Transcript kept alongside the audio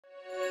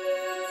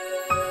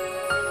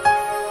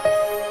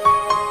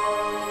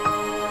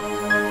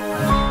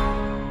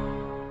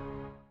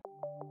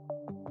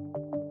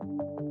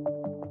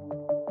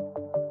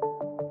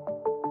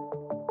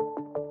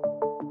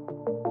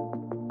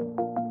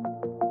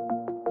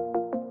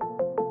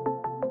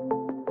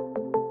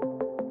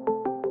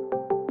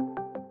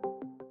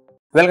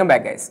Welcome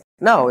back, guys.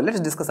 Now let's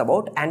discuss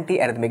about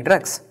antiarrhythmic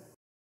drugs.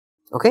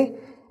 Okay,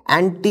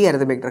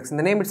 antiarrhythmic drugs. In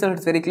the name itself,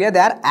 it's very clear they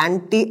are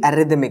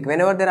antiarrhythmic.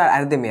 Whenever there are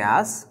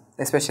arrhythmias,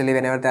 especially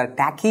whenever there are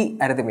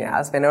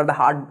tachyarrhythmias, whenever the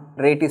heart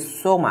rate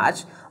is so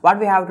much, what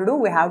we have to do?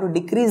 We have to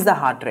decrease the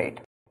heart rate.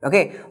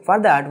 Okay, for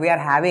that we are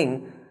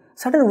having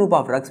certain group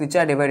of drugs which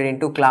are divided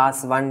into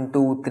class 1,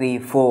 2, 3,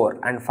 4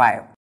 and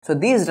 5. So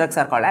these drugs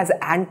are called as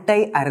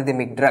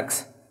antiarrhythmic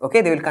drugs.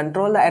 Okay, they will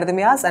control the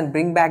arrhythmias and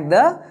bring back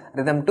the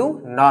rhythm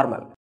to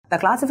normal. The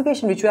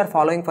classification which we are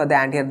following for the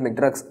antiarrhythmic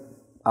drugs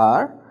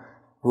are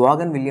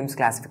Vaughan-Williams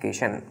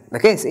classification.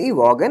 Okay, see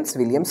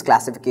Vaughan-Williams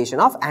classification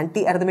of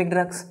antiarrhythmic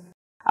drugs.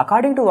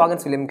 According to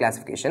Vaughan-Williams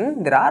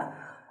classification, there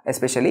are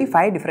especially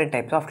 5 different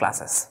types of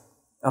classes.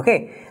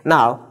 Okay,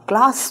 now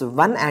class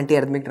 1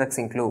 antiarrhythmic drugs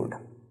include,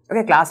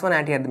 class 1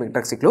 antiarrhythmic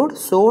drugs include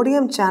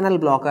sodium channel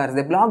blockers.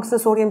 They block the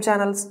sodium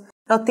channels.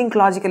 Now think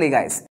logically,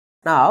 guys.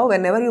 Now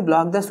whenever you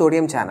block the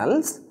sodium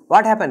channels,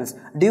 what happens?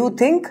 Do you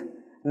think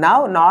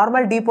now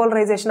normal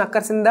depolarization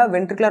occurs in the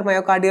ventricular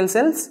myocardial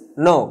cells?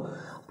 No.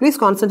 Please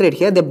concentrate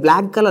here. The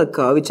black color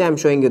curve which I am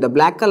showing you, the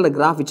black color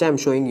graph which I am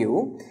showing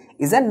you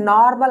is a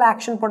normal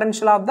action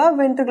potential of the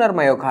ventricular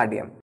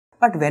myocardium.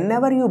 But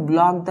whenever you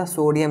block the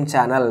sodium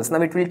channels,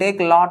 now it will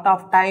take a lot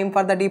of time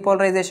for the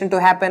depolarization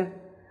to happen.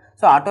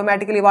 So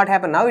automatically what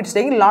happens now? It's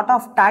taking a lot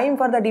of time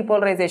for the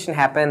depolarization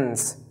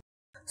happens.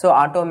 So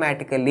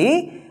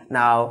automatically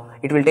now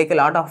it will take a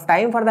lot of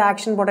time for the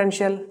action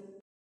potential.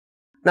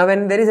 Now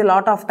when there is a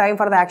lot of time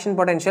for the action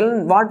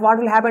potential, what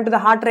will happen to the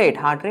heart rate?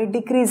 Heart rate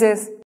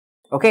decreases.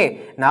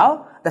 Okay,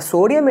 now the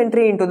sodium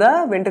entry into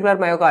the ventricular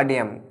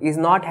myocardium is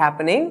not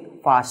happening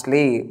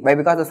fastly. Why?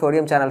 Because the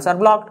sodium channels are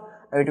blocked.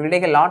 Now it will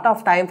take a lot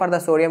of time for the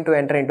sodium to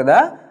enter into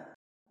the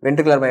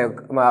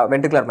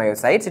ventricular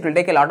myocytes. It will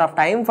take a lot of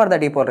time for the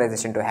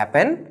depolarization to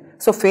happen.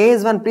 So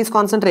phase 1, please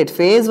concentrate.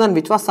 Phase 1,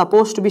 which was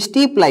supposed to be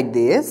steep like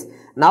this,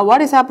 now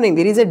what is happening?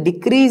 There is a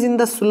decrease in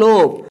the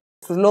slope.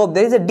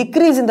 There is a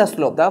decrease in the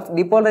slope. The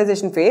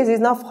depolarization phase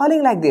is now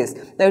falling like this.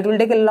 Now it will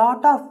take a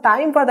lot of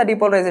time for the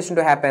depolarization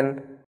to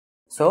happen.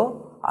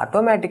 So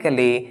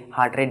automatically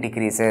heart rate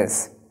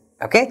decreases.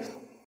 Okay.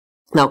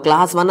 Now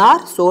class 1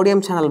 are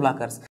sodium channel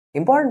blockers.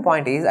 Important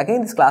point is,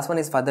 again this class 1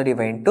 is further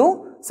divided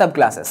into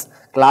subclasses.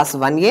 Class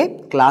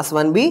 1A, class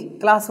 1B,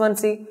 class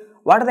 1C.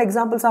 What are the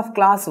examples of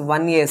class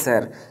 1A,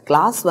 sir?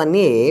 Class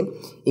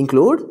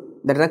 1A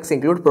the drugs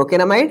include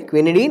procainamide,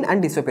 quinidine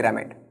and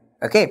disopyramide.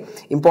 Okay,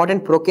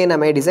 important,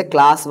 procainamide is a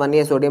class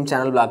 1A sodium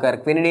channel blocker.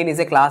 Quinidine is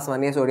a class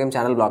 1A sodium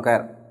channel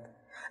blocker.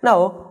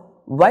 Now,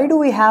 why do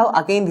we have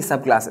again the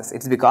subclasses?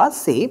 It's because,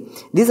 see,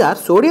 these are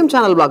sodium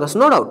channel blockers,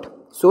 no doubt,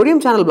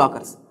 sodium channel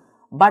blockers.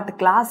 But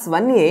class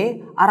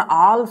 1A are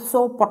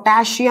also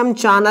potassium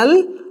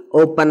channel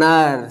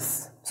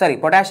openers. Sorry,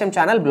 potassium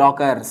channel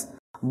blockers.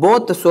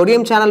 Both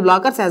sodium channel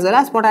blockers as well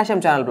as potassium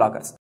channel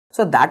blockers.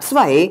 So that's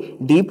why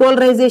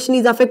depolarization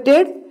is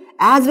affected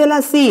as well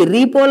as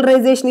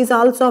repolarization is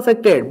also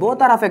affected.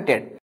 Both are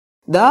affected.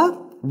 The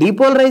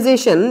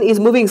depolarization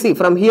is moving. See,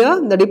 from here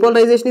the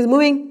depolarization is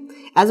moving,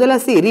 as well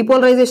as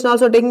repolarization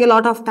also taking a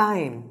lot of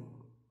time.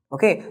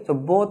 Okay, so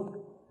both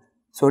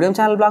sodium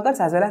channel blockers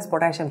as well as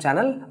potassium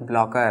channel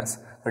blockers.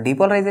 So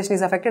depolarization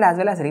is affected as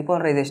well as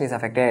repolarization is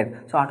affected.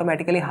 So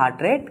automatically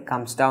heart rate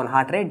comes down,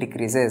 heart rate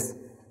decreases.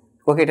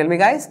 Okay, tell me,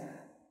 guys.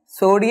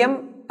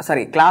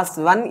 Class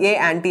 1A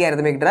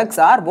antiarrhythmic drugs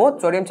are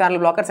both sodium channel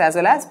blockers as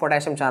well as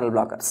potassium channel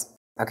blockers.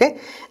 Okay.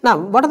 Now,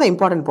 what are the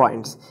important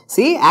points?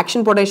 See,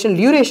 action potential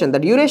duration. The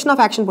duration of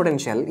action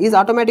potential is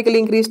automatically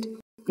increased.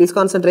 Please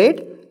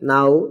concentrate.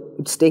 Now,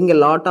 it's taking a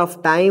lot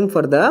of time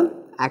for the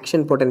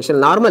action potential.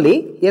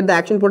 Normally, here the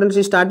action potential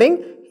is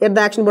starting, here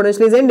the action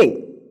potential is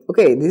ending.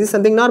 Okay, this is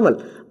something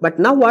normal. But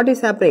now what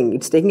is happening?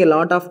 It's taking a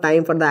lot of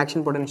time for the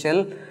action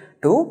potential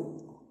to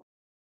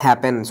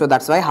happen. So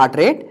that's why heart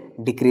rate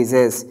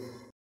decreases.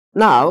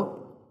 Now,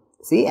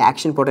 see,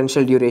 action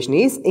potential duration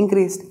is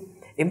increased.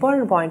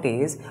 Important point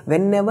is,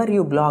 whenever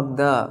you block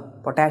the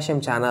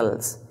potassium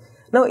channels,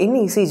 now in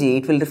ECG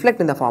it will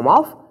reflect in the form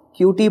of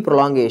QT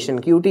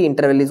prolongation. QT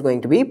interval is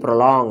going to be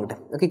prolonged.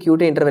 Okay,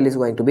 QT interval is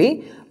going to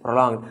be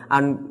prolonged,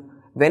 and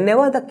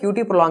whenever the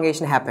QT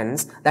prolongation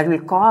happens, that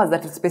will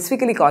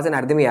specifically cause an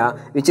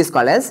arrhythmia which is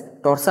called as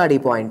Torsades de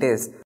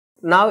Pointes.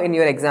 Now in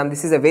your exam,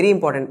 this is a very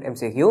important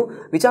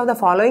MCQ. Which of the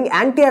following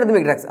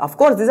antiarrhythmic drugs? Of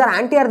course, these are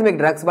antiarrhythmic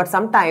drugs, but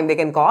sometimes they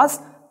can cause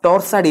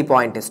Torsades de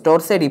Pointes.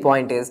 Torsades de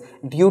Pointes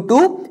due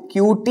to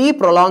QT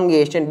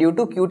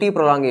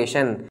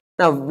prolongation.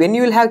 Now, when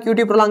you will have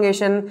QT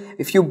prolongation,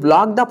 if you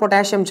block the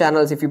potassium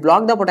channels, that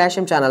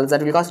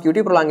will cause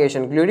QT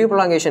prolongation. QT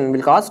prolongation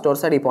will cause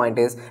Torsades de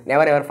Pointes.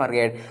 Never ever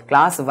forget,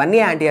 class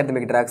 1A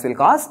antiarrhythmic drugs will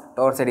cause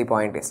Torsades de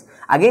Pointes.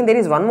 Again, there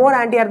is one more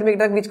antiarrhythmic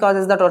drug which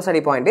causes the Torsades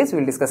de Pointes. We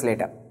will discuss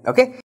later.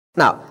 Okay.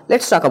 Now,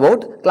 let's talk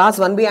about class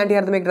 1B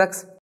antiarrhythmic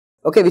drugs.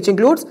 Okay, which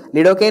includes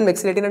lidocaine,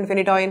 mexiletine and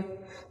phenytoin.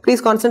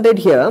 Please concentrate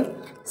here.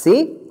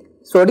 See,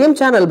 sodium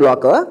channel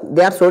blocker.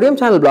 They are sodium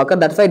channel blocker.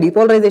 That's why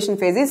depolarization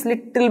phase is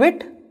little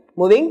bit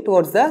moving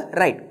towards the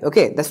right.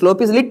 Okay, the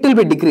slope is little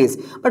bit decreased,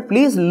 but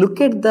please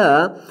look at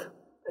the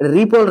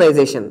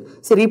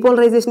repolarization. See,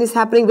 repolarization is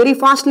happening very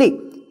fastly.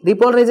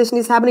 Repolarization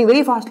is happening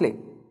very fastly.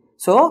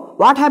 So,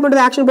 what happened to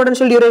the action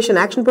potential duration?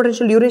 Action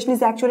potential duration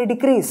is actually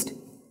decreased.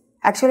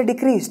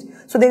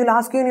 So, they will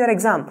ask you in your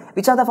exam,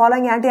 which of the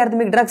following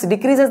antiarrhythmic drugs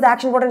decreases the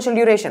action potential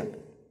duration?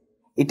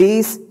 It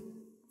is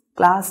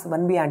class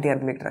 1B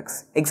antiarrhythmic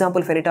drugs.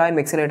 Example, phenytoin,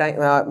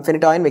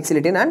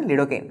 mexiletine and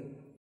lidocaine.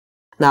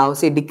 Now,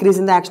 see, decrease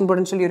in the action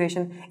potential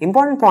duration.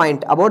 Important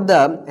point about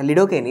the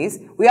lidocaine is,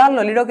 we all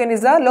know lidocaine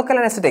is a local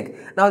anesthetic.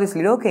 Now, this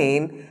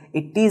lidocaine,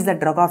 it is the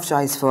drug of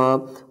choice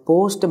for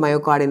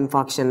post-myocardial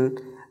infarction,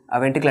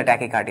 ventricular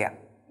tachycardia.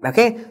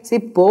 Okay, see,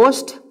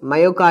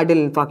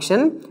 post-myocardial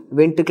infarction,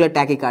 ventricular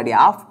tachycardia,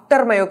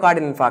 after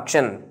myocardial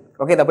infarction.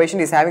 Okay, the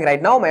patient is having right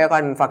now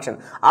myocardial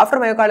infarction. After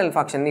myocardial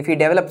infarction, if he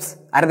develops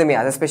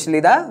arrhythmias, especially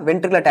the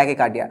ventricular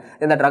tachycardia,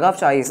 then the drug of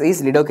choice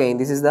is lidocaine.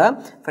 This is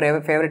the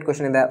favorite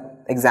question in the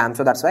exam.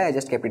 So, that's why I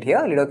just kept it here.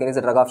 Lidocaine is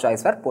the drug of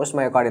choice for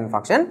post-myocardial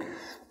infarction,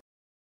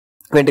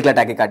 ventricular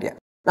tachycardia.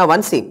 Now,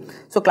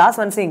 1C. So, class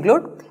 1C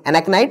include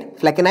anakinide,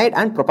 flecainide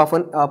and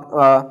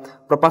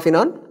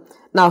propafenone.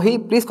 Now,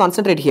 please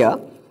concentrate here.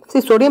 See,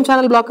 sodium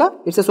channel blocker,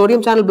 it's a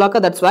sodium channel blocker,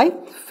 that's why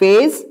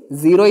phase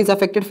 0 is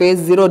affected, phase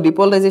 0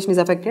 depolarization is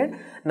affected.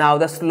 Now,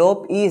 the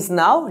slope is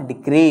now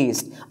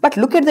decreased. But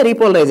look at the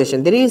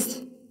repolarization, there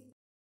is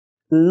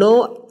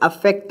no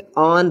effect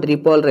on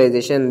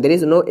repolarization.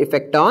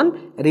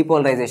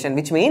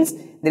 Which means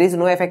there is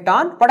no effect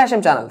on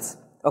potassium channels.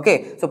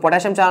 Okay, so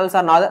potassium channels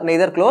are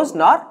neither closed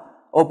nor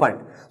opened.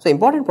 So,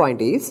 important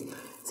point is,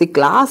 see,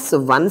 class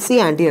 1C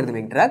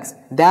antiarrhythmic drugs,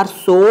 they are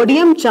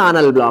sodium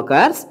channel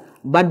blockers,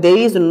 but there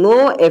is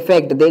no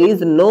effect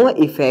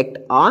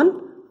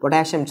on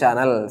potassium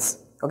channels.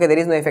 Okay, there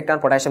is no effect on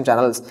potassium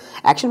channels.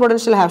 Action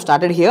potential have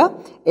started here,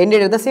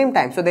 ended at the same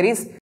time. So, there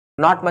is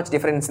not much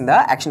difference in the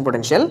action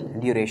potential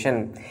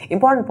duration.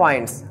 Important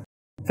points.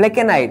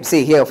 Flecainide,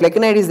 see here,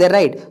 flecainide is there,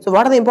 right? So,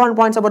 what are the important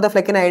points about the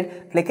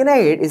flecainide?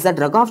 Flecainide is the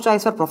drug of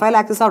choice for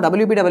prophylaxis of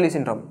WPW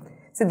syndrome.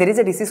 See, there is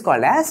a disease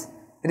called as,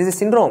 there is a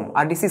syndrome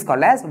or disease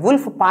called as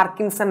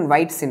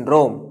Wolff-Parkinson-White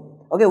syndrome.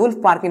 Okay,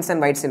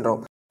 Wolff-Parkinson-White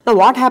syndrome. Now,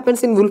 what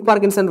happens in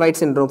Wolff-Parkinson-White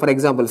syndrome? For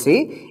example,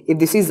 see, if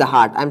this is the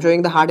heart, I am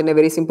showing the heart in a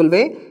very simple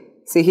way.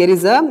 See, here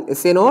is the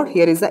SA node,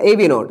 here is the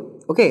AV node.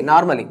 Okay,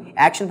 normally,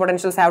 action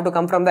potentials have to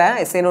come from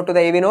the SA node to the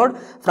AV node.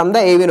 From the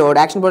AV node,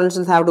 action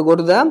potentials have to go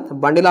to the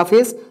bundle of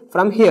his,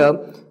 from here,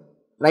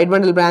 right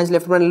bundle branch,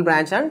 left bundle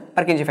branch and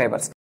Purkinje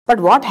fibers. But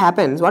what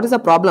happens, what is the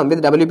problem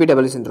with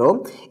WPW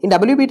syndrome? In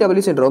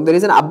WPW syndrome, there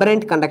is an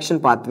aberrant conduction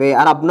pathway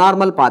or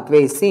abnormal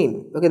pathway is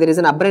seen. Okay, there is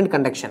an aberrant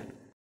conduction.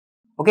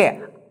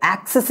 Okay,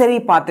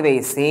 accessory pathway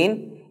is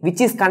seen, which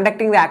is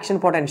conducting the action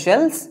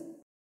potentials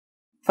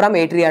from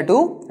atria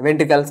to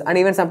ventricles and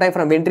even sometimes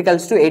from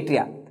ventricles to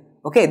atria.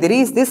 Okay, there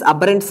is this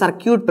aberrant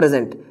circuit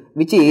present,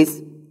 which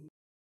is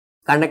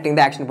conducting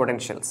the action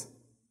potentials.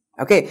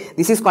 Okay,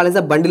 this is called as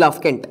the bundle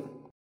of Kent.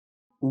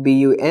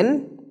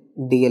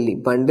 B-U-N-D-L-E,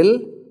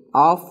 bundle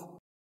of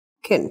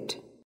Kent.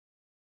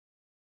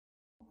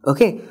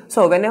 Okay,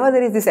 so whenever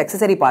there is this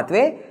accessory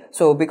pathway,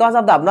 so because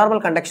of the abnormal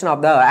conduction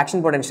of the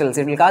action potentials,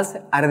 it will cause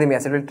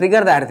arrhythmias, it will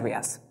trigger the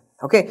arrhythmias.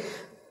 Okay,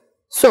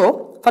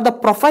 so for the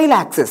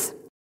prophylaxis,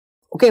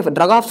 okay, for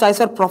drug of choice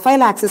for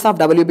prophylaxis of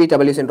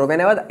WPW syndrome,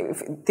 whenever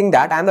think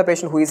that I am the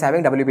patient who is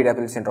having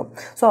WPW syndrome,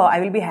 so I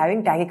will be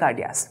having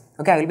tachycardias.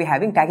 Okay, I will be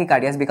having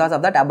tachycardias because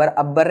of that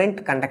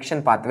aberrant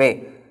conduction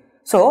pathway.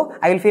 So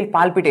I will feel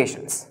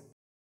palpitations.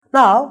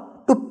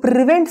 Now, to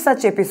prevent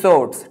such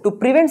episodes,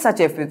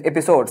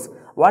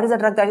 what is the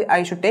drug that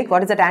I should take?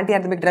 What is that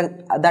antiarrhythmic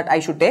drug that I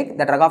should take?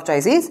 The drug of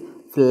choice is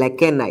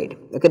flecainide.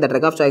 Okay, the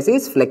drug of choice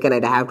is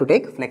flecainide. I have to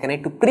take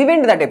flecainide to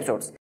prevent that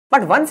episodes.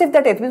 But once if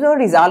that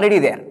episode is already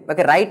there,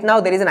 okay, right now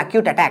there is an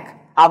acute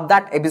attack of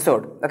that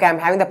episode. Okay, I am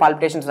having the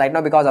palpitations right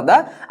now because of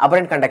the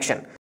aberrant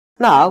conduction.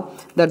 Now,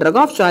 the drug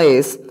of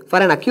choice for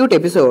an acute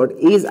episode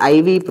is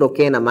IV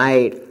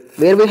procainamide.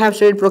 Where we have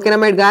studied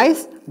procainamide,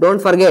 guys?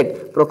 Don't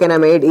forget,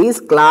 procainamide is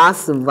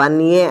class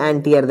 1A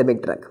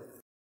antiarrhythmic drug.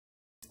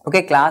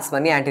 Okay, class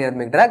 1A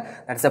antiarrhythmic drug,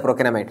 that is the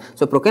procainamide.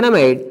 So,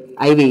 procainamide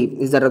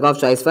IV is the drug of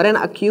choice for an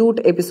acute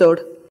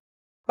episode.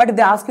 But if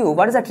they ask you,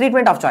 what is the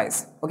treatment of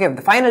choice? Okay,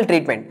 the final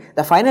treatment.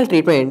 The final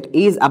treatment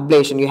is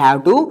ablation. You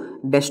have to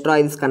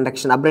destroy this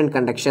conduction, aberrant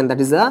conduction. That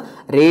is a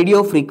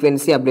radio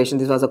frequency ablation.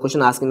 This was a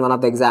question asked in one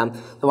of the exam.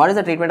 So, what is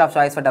the treatment of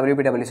choice for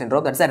WPW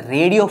syndrome? That is a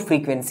radio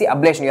frequency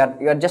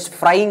ablation. You are just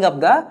frying up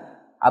the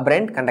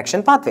aberrant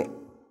conduction pathway.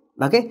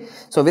 Okay.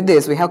 So, with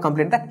this, we have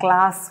completed the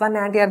class 1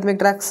 antiarrhythmic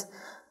drugs.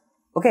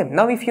 Okay.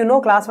 Now, if you know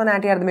class 1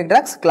 antiarrhythmic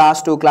drugs,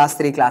 class 2, class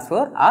 3, class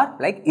 4 are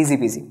like easy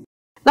peasy.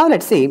 Now,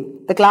 let's see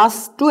the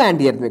class 2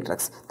 antiarrhythmic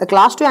drugs. The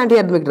class 2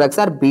 antiarrhythmic drugs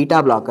are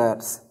beta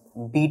blockers.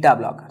 Beta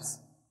blockers.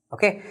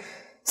 Okay.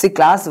 See,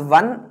 class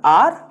 1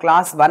 are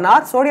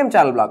sodium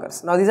channel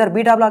blockers. Now, these are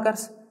beta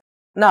blockers.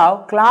 Now,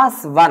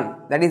 class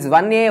 1, that is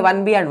 1A,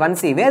 1B and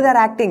 1C, where they are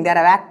acting? They are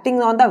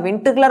acting on the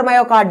ventricular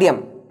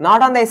myocardium.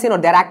 not on the SA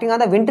node, they are acting on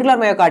the ventricular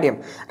myocardium.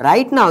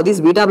 Right now,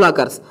 these beta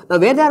blockers, now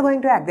where they are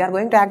going to act? They are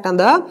going to act on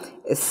the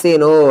SA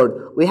node.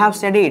 We have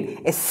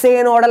studied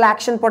SA nodal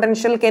action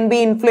potential can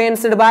be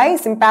influenced by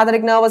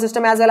sympathetic nervous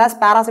system as well as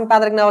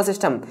parasympathetic nervous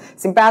system.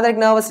 Sympathetic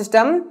nervous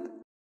system,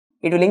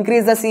 it will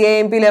increase the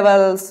CAMP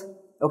levels.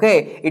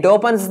 Okay, it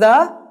opens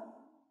the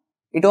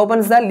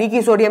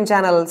leaky sodium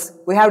channels.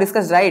 We have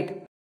discussed,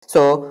 right?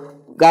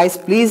 So, guys,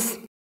 please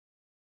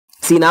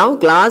see now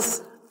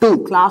class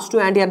 2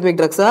 antiarrhythmic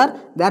drugs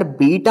they are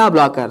beta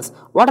blockers.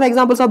 What are the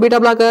examples of beta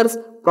blockers?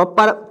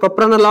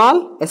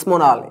 Propranolol,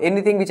 esmolol,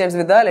 anything which ends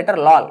with the letter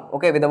lol,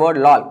 okay, with the word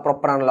lol,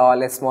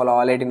 propranolol,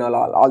 esmolol,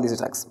 etinolol, all these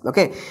drugs,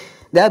 okay,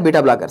 they are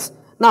beta blockers.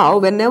 Now,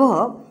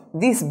 whenever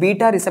this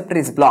beta receptor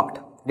is blocked,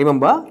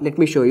 remember, let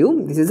me show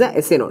you, this is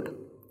a SA node,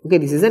 okay,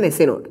 this is an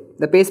SA node,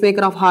 the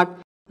pacemaker of heart.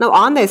 Now,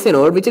 on the SA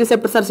node, which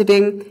receptors are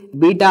sitting?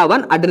 Beta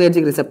 1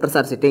 adrenergic receptors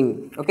are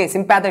sitting, okay,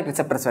 sympathetic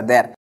receptors are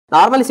there.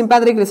 Normally,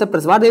 sympathetic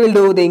receptors, what they will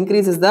do? They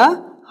increases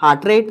the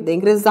heart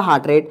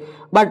rate.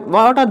 But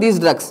what are these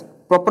drugs?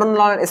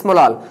 Propranolol and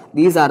esmolol.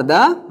 These are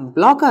the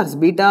blockers,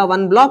 beta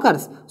 1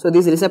 blockers. So,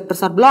 these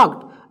receptors are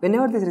blocked.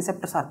 Whenever these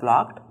receptors are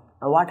blocked,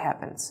 now what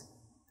happens?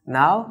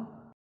 Now,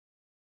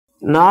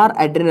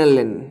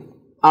 noradrenaline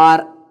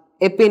or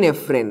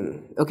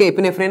epinephrine, okay,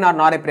 epinephrine or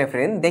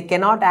norepinephrine, they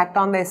cannot act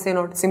on the SA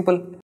node.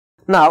 Simple.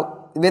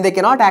 Now, when they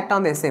cannot act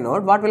on the SA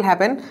node, what will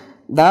happen?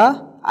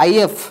 The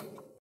IF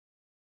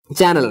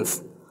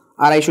channels,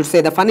 or I should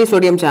say the funny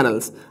sodium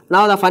channels.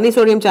 Now the funny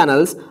sodium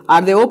channels, are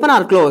they open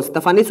or closed?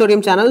 The funny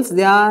sodium channels,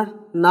 they are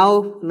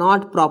now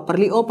not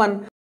properly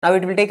open. Now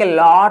it will take a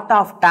lot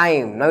of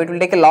time.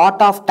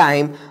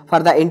 For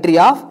the entry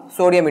of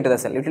sodium into the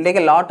cell.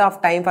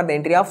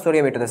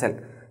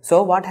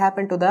 So what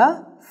happened to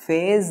the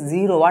phase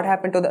 0? What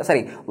happened to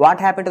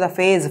the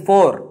phase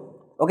 4?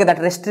 Okay, that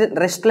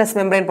restless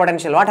membrane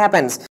potential. What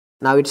happens?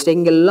 Now it's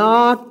taking a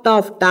lot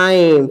of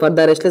time for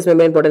the restless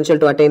membrane potential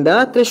to attain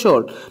the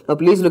threshold. Now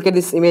please look at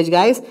this image,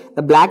 guys.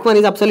 The black one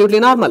is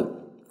absolutely normal.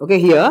 Okay,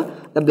 here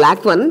the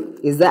black one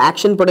is the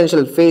action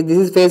potential phase. This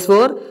is phase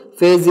 4,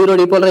 phase 0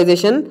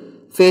 repolarization,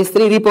 phase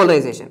 3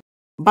 repolarization.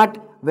 But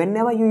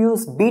whenever you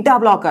use beta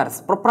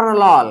blockers,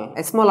 propranolol,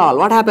 esmolol,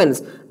 what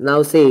happens?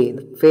 Now see,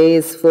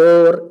 phase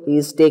 4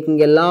 is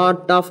taking a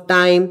lot of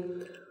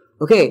time.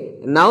 Okay,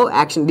 now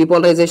action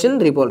depolarization,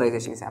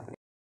 repolarization is happening.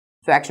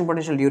 So action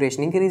potential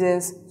duration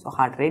increases, so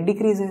heart rate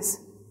decreases.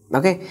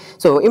 Okay,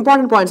 so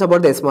important points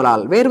about the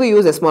esmolol. Where we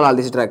use esmolol,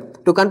 this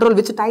drug, to control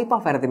which type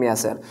of arrhythmia,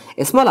 sir?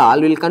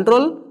 Esmolol will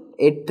control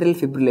atrial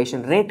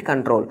fibrillation, rate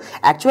control.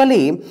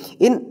 Actually,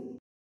 in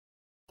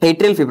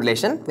atrial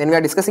fibrillation, when we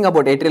are discussing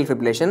about atrial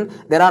fibrillation,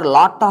 there are a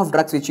lot of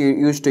drugs which you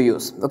used to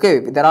use. Okay,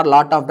 there are a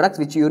lot of drugs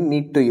which you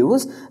need to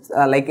use,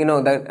 like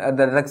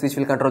the drugs which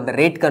will control the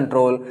rate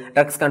control,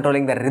 drugs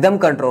controlling the rhythm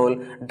control,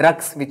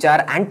 drugs which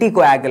are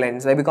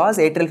anticoagulants. Why? Because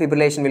atrial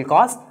fibrillation will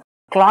cause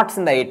clots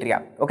in the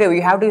atria. Okay, we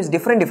have to use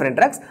different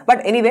drugs.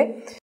 But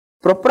anyway,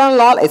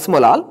 propranolol,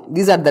 esmolol,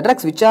 these are the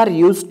drugs which are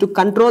used to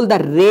control the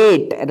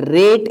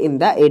rate in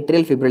the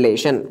atrial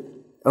fibrillation.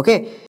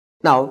 Okay.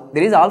 Now,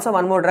 there is also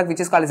one more drug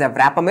which is called as a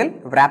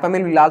verapamil.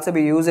 Verapamil will also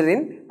be used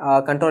in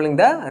controlling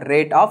the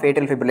rate of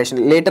atrial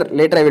fibrillation.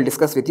 Later I will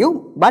discuss with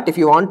you. But if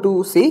you want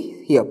to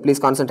see here, please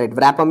concentrate.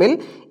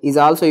 Verapamil is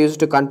also used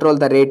to control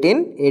the rate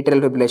in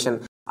atrial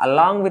fibrillation.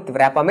 Along with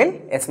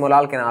verapamil,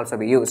 esmolol can also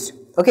be used.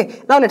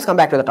 Okay, now let's come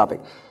back to the topic.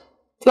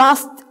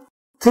 Class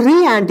 3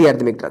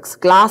 antiarrhythmic drugs.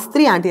 Class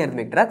 3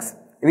 antiarrhythmic drugs,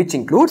 which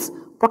includes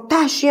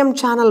potassium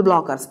channel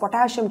blockers.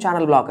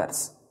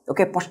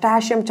 Okay,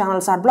 potassium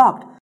channels are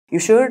blocked. You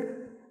should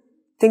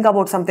think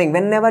about something.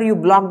 Whenever you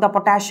block the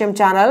potassium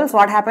channels,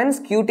 what happens?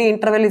 QT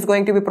interval is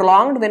going to be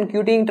prolonged. When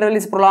QT interval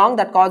is prolonged,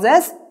 that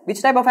causes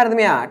which type of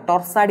arrhythmia?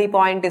 Torsades de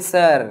Pointes,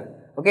 sir.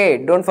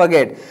 Okay, don't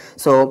forget.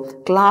 So,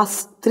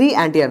 class 3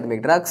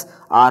 antiarrhythmic drugs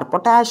are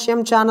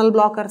potassium channel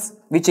blockers,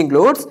 which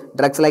includes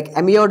drugs like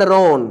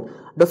amiodarone,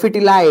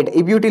 dofetilide,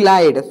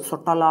 ebutilide,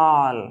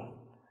 sotalol.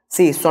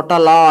 See,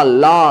 sotalol,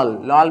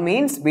 lol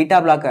means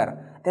beta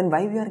blocker. Then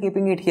why we are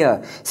keeping it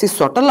here? See,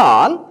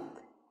 sotalol,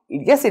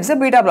 yes, it's a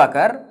beta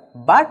blocker,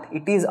 but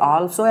it is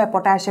also a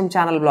potassium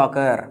channel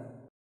blocker.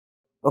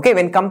 Okay,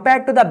 when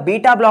compared to the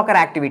beta blocker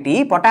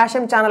activity,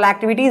 potassium channel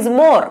activity is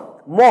more.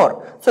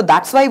 So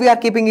that's why we are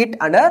keeping it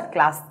under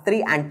class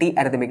 3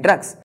 antiarrhythmic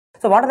drugs.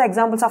 So what are the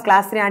examples of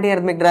class 3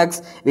 antiarrhythmic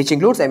drugs? Which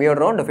includes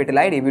amiodarone,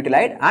 dofetilide,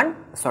 ebutilide and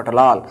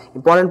sotalol.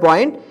 Important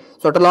point,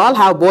 sotalol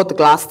have both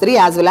class 3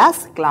 as well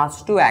as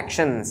class 2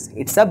 actions.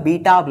 It's a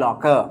beta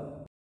blocker.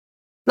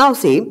 Now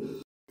see,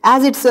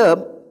 as it's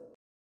a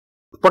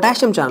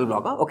potassium channel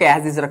blocker, okay,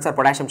 as these drugs are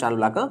potassium channel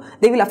blocker,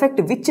 they will affect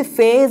which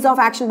phase of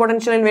action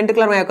potential in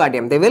ventricular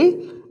myocardium? They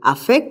will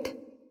affect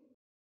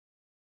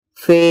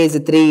phase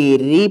 3,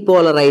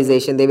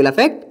 repolarization. They will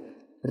affect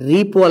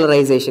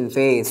repolarization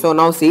phase. So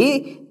now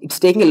see, it's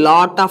taking a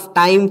lot of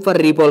time for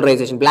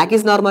repolarization. Black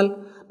is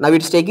normal. Now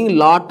it's taking a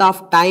lot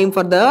of time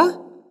for the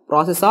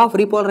process of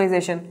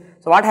repolarization.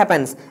 So what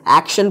happens?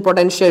 Action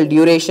potential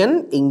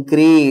duration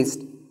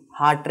increased.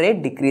 heart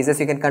rate decreases.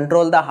 You can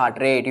control the heart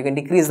rate, you can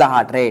decrease the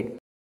heart rate.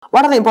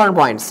 What are the important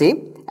points? See,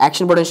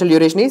 action potential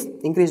duration is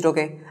increased.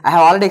 Okay, I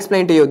have already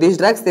explained to you, these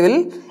drugs, they will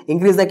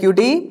increase the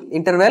QT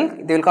interval,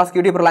 they will cause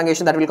QT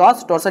prolongation, that will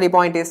cause Torsades de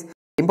Pointes.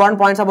 Important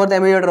points about the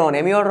amiodarone.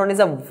 Amiodarone is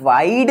a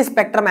wide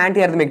spectrum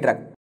antiarrhythmic drug.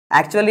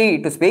 Actually,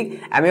 to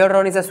speak,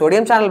 amiodarone is a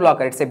sodium channel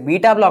blocker, it's a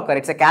beta blocker,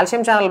 it's a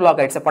calcium channel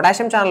blocker, it's a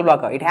potassium channel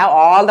blocker. It have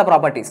all the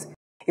properties.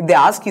 If they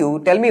ask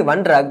you, tell me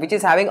one drug which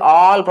is having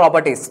all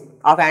properties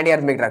of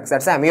antiarrhythmic drugs,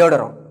 that's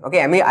amiodarone. Okay,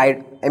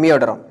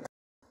 amiodarone.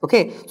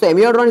 Okay, so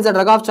amiodarone is a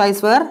drug of choice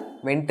for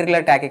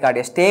ventricular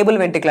tachycardia, stable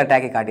ventricular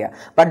tachycardia.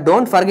 But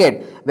don't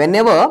forget,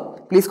 whenever,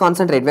 please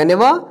concentrate,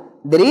 whenever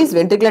there is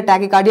ventricular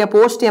tachycardia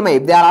post-MI,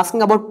 if they are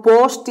asking about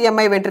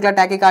post-MI ventricular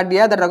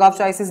tachycardia, the drug of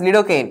choice is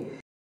lidocaine.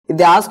 If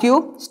they ask you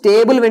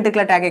stable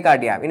ventricular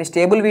tachycardia, in a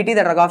stable VT,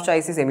 the drug of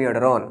choice is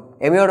amiodarone.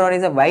 Amiodarone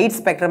is a wide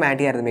spectrum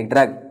antiarrhythmic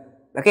drug.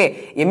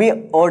 Okay,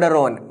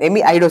 amiodarone,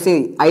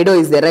 ido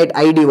is there, right?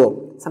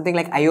 IDO, something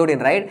like iodine,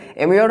 right?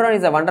 Amiodarone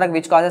is the one drug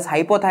which causes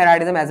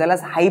hypothyroidism as well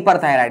as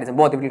hyperthyroidism.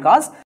 Both it will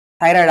cause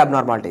thyroid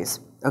abnormalities.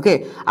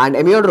 Okay, and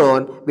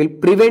amiodarone will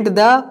prevent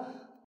the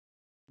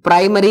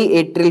primary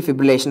atrial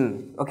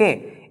fibrillation.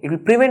 Okay, it will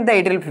prevent the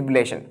atrial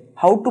fibrillation.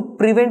 How to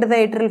prevent the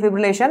atrial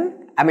fibrillation?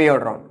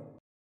 Amiodarone.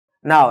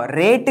 Now,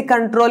 rate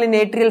control in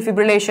atrial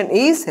fibrillation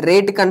is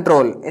rate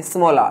control,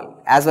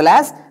 𝐒𝐿 as well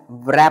as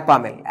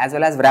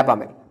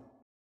verapamil.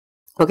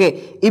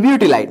 Okay,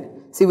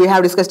 𝐒𝐵utylide. See, we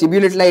have discussed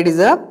𝐒𝐵utylide is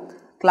a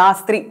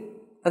class 3.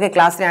 Okay,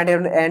 class 3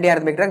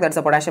 antiarrhythmic drug, that's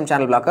a potassium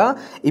channel blocker.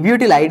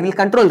 𝐒𝐵utylide will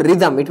control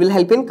rhythm. It will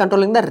help in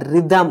controlling the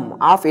rhythm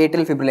of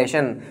atrial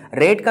fibrillation.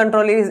 Rate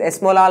control is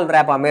𝐒𝐿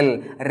verapamil.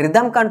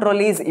 Rhythm control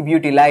is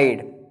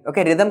𝐒𝐵utylide.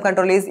 Okay, rhythm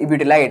control is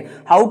𝐒𝐵utylide.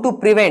 How to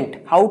prevent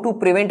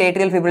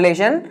atrial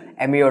fibrillation?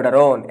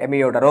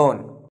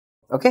 Amiodarone.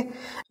 Okay,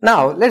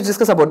 now let's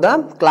discuss about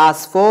the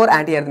class 4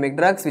 antiarrhythmic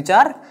drugs which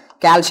are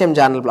calcium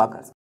channel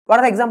blockers. What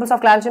are the examples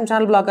of calcium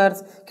channel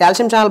blockers?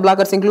 Calcium channel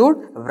blockers include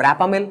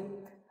verapamil.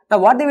 Now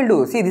what they will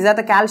do? See, these are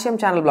the calcium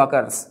channel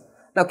blockers.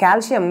 Now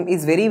calcium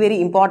is very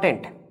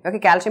important. Okay,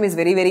 calcium is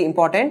very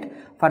important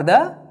for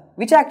the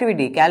which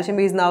activity? Calcium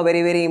is now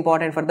very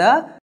important for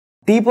the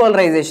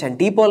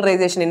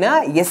depolarization in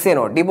a SA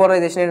node.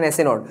 Depolarization in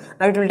SA node.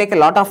 Now it will take a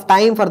lot of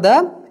time for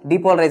the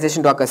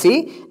depolarization to occur.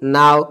 See,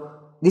 now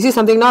this is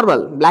something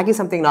normal, black is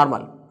something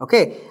normal.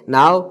 Okay,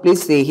 now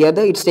please see here,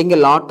 it's taking a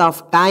lot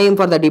of time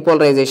for the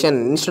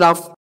depolarization. Instead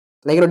of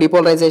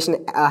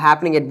depolarization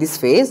happening at this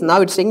phase, now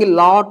it's taking a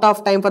lot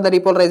of time for the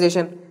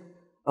depolarization.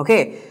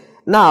 Okay,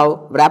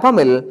 now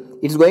verapamil,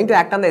 it's going to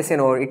act on the SA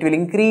node. It will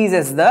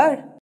increases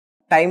the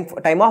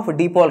time of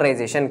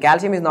depolarization.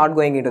 Calcium is not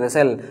going into the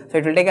cell, so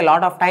it will take a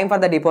lot of time for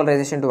the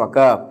depolarization to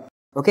occur.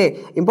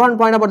 Okay, important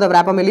point about the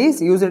verapamil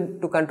is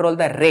used to control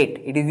the rate.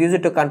 It is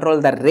used to control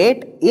the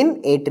rate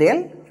in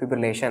atrial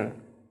fibrillation.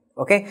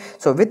 Okay,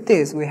 so with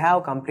this we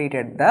have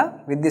completed the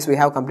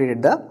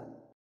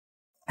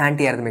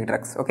antiarrhythmic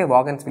drugs. Okay,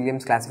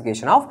 Vaughan-Williams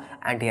classification of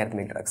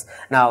antiarrhythmic drugs.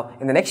 Now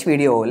in the next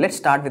video, let's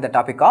start with the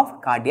topic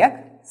of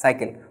cardiac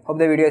cycle. Hope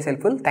the video is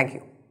helpful. Thank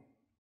you.